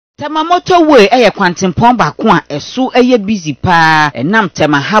Tema motorway eye kwantempon baako a eso eye busy pa enam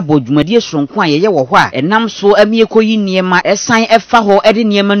tema habo dwumadie soronko a ye wo ho a enam so amiekoyi niema esan efa ho ede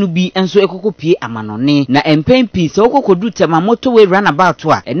niema no bi enso ekokopie amanone na empempi so okokodu tema motorway runabout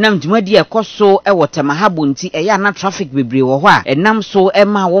a enam dwumadie ekoso ewo tema habo nti eye na traffic bebre wo ho a enam so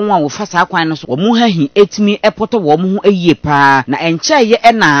ema won a wo fasa akwan no so wo mu hahi etimi epoto wo mu ho eyie pa na encha ye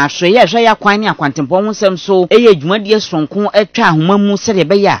na ahwe ye akwan ne akwantempon ho sem so eye dwumadie soronko etwa ahomamu sede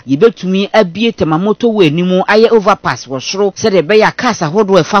be ya yebetumi abie tema motorway nimu aye overpass wo soro sede be ya cars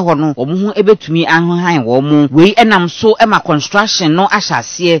ahodo efa ho no omo ebetumi ahohan wo mu wei enam so ema construction no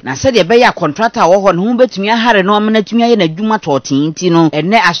ahyase na sede be ya contractor wo ho no ho betumi ahare no amenatumi aye na dwuma totinti no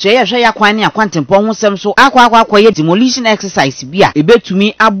enne ahwe ya kwan ne akwantempon ho sem so akwa ye demolition exercise bia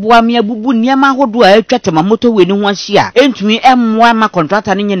ebetumi aboa me abubu niam ahodo a atwa tema motorway ni ho ahia entumi emmoa ma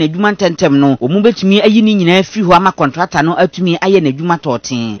contractor no nya na dwuma ntentem no omo betumi ayi ni nyina afiri ho ama contractor no atumi aye na dwuma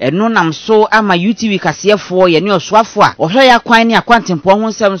totin eno nam so ama UTV kasefo ye ne osoafo a ohwe ya kwan ne akwantempon ho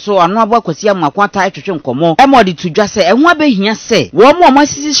nsem so ano abo akwasi amakwanta atwetwe nkomo emodi tudwa se eho abehia se wo mo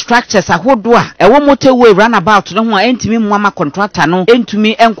amasisi structures ahodo a ewo motorway runabout no ho a entimi mmama contractor no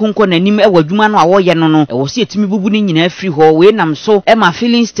entumi enkonko nanim ewadwuma no a wo ye no no ewo se etimi bubu ni nyina afiri ho we nam so ema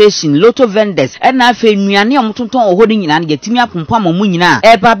filling station lotto vendors ena afa nnuane omotonton oho ni nyina ne yetimi apompa mamu nyina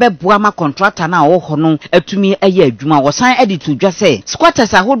eba beboa ma contractor na wo ho no atumi aye adwuma wo san edi tudwa se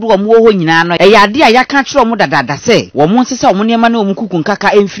squatters ahodo wo ho nyina no ade a yaka kire omo dadada se wo mo nsesa omo niema na omo kuku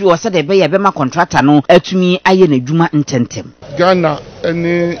nkaka emfiri wo se de be ye be ma contractor no atumi aye na adwuma ntentem. Ghana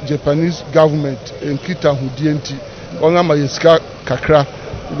any Japanese government enkita hudie nti wonga ma yesika kakra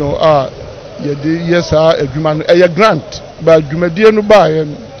yes adwuma no eye grant ba adwumadie no ba ye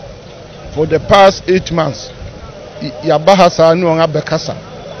for the past 8 months ya bahasa no wonga bekasa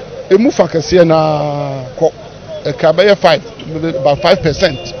emu fakase na ko ekabe 5 about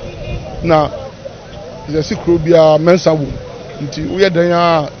 5%. na yesi krobia mensa wo nti wo ye dan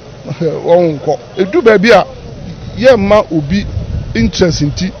a won ko edu ba bia ye ma obi interest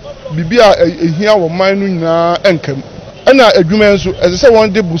nti bibia ehia wo man no nyina enkam na adwuma nso ese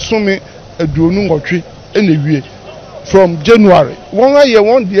won de busumi aduonu ngotwe na wie from January won aye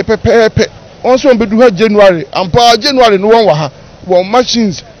won de pepepe won so bedu ha January ampa January no won wa ha won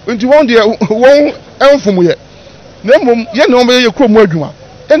machines nti won de won enfum ye na mom ye na won ye krom adwuma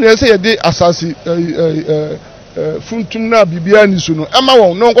ene se ye de asasi funtum na bibia ni so no ama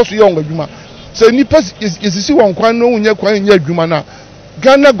won no nkoso ye won adwuma se ni pass isisi won kwan no nya kwan nya adwuma na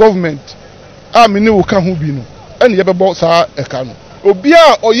Ghana government amini wo ka ho bi no ene ye bebo saa eka no obi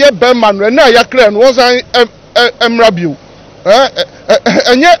a oye bema no na ya kra no won san emra bio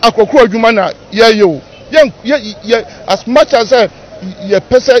enye akokoro adwuma na ye o ye as much as ye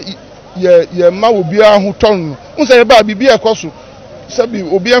pese ye ma obi a ho ton no unse ye ba bibia ekoso sabi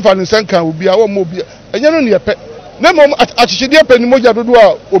obi enfa ne senka obi a wo mo obi enye no ne yepe na mom achichide pe ni moja dodo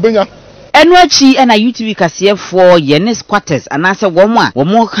a obenya enu achi na UTV kasefo ye ne squatters anase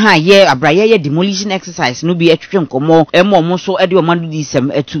womo ka ye abraye ye demolition exercise no bi atwetwe nkomo emo so ede omando di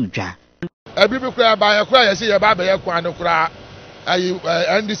sem atudwa abibi kura ba ye kura ye se ye ba be ye kwan no kura ayi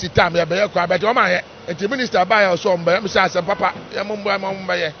NDC time ye be ye kwan but o ma ye enti minister ba ye so mba me say asem papa ye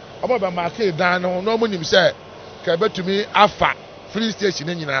momba ye omo ba ma ke dan no no mo nim se ka betumi afa free station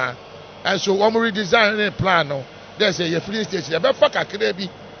nyina and so one redesign the plan no there say your free station be fa kakra bi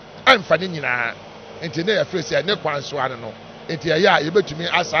amfa ne nyina enti na ya free say ne kwan so ane no enti ya ye betumi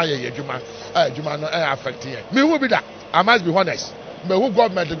asa ye adwuma no affect ye me who be that I must be honest me who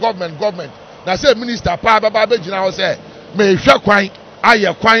government na say minister pa baba be gina ho say me hwe kwan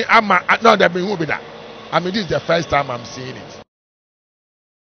aye kwan ama no that me who be that I mean this is the first time I'm seeing it.